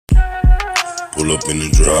Pull up in the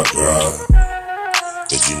drop.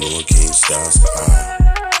 Cause you know I can't stop.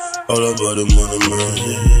 All about the money, man.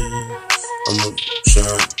 I'ma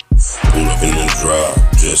shine. Pull up in the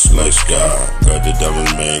drop, just like Sky. Got the diamonds,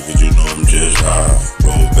 man, cause you know I'm just high.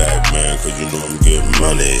 Roll back, man, cause you know I'm getting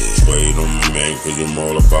money. Wait on me, man, cause I'm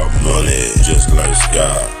all about money. Just like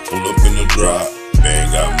Sky. Pull up in the drop, man,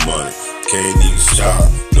 got money. Can't even stop.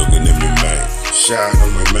 Looking at me, man. Shine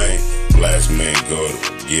on me, man. Blast, man, go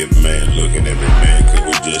to get, man. Looking at me, man, cause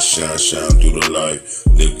we just shine through the life.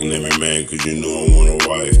 Looking at me, man, cause you know I want a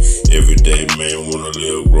wife. Every day, man, wanna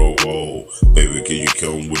live, grow old. Baby, can you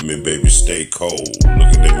come with me, baby, stay cold.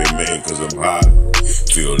 Looking at me, man, cause I'm hot.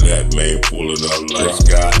 Feel that, man, pulling up like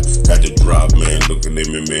Scott. Had to drop, man, looking at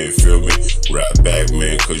me, man, feel me. Right back,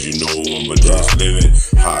 man, cause you know I'm just living.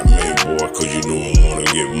 Hot, man, boy, cause you know I wanna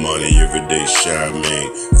get money. Every day shine, man,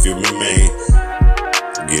 feel me, man.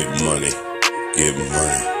 Get money, get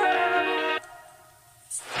money.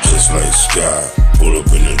 Just like Sky, pull up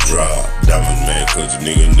in the drop. Diamond, man, cause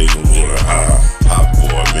nigga rolling high. Hot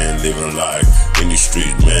boy, man, living life in the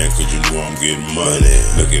street, man, cause you know I'm getting money.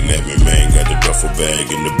 Looking at me, man, got the duffel bag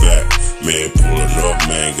in the back. Man, pulling up,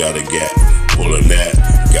 man, got a gap. Pulling that,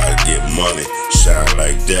 gotta get money. Shine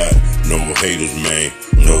like that. No haters, man,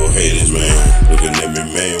 no haters, man. Looking at me,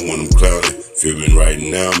 man, when I'm clowning. Feel me right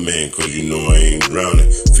now, man, cause you know I ain't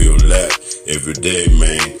drowning. Feel that every day,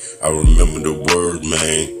 man. I remember the word,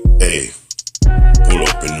 man. Hey, pull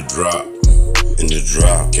up in the drop. In the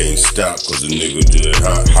drop, can't stop cause the nigga did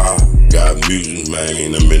hot. Got music,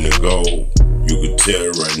 man, I'm in the gold. You could tell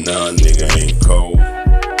right now, nigga ain't cold.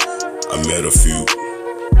 I met a few.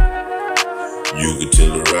 You could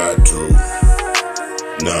tell the ride through.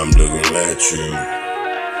 Now I'm looking at you.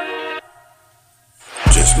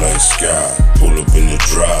 Just like Sky, pull up in the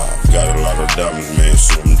drive. Got a lot of diamonds, man,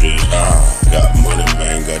 so I'm just high. Got money,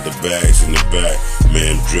 man, got the bags in the back.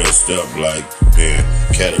 Man, dressed up like, man,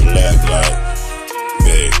 Cadillac like.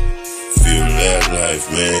 Hey, feel that life,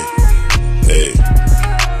 man. Hey,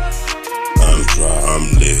 I'm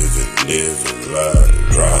living life.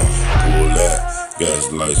 Drive, pull that, guys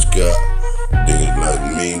like Sky. Niggas like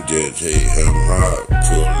me that hate him hot.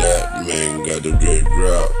 Feel that, man, got the red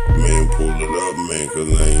drop. Man, pull it up, man, cause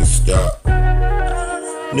I ain't stop.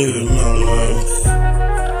 Living my life,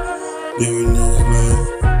 living this life.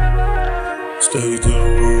 Stay to the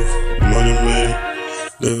roof, money, man.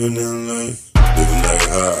 Living that life, living like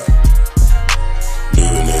hot.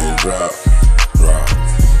 Living in the drop.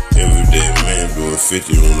 Every day, man, doing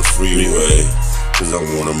 50 on the freeway. Cause I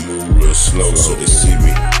wanna move real slow so they see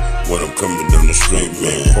me. When I'm coming down the street,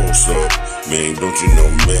 man, post up. Man, don't you know,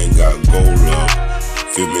 man, got gold up.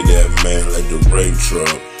 Feel me that, man, like the rain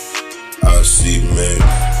truck. I see, man,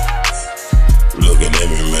 looking at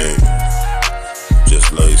me, man.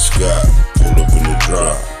 Just like Scott, pull up in the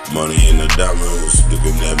drop. Money in the diamonds,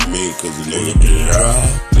 looking at me, cause the nigga did high.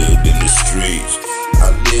 Lived in the streets,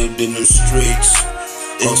 I lived in the streets.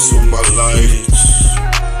 Hustle my life,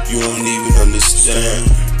 you don't even understand.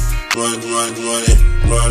 Run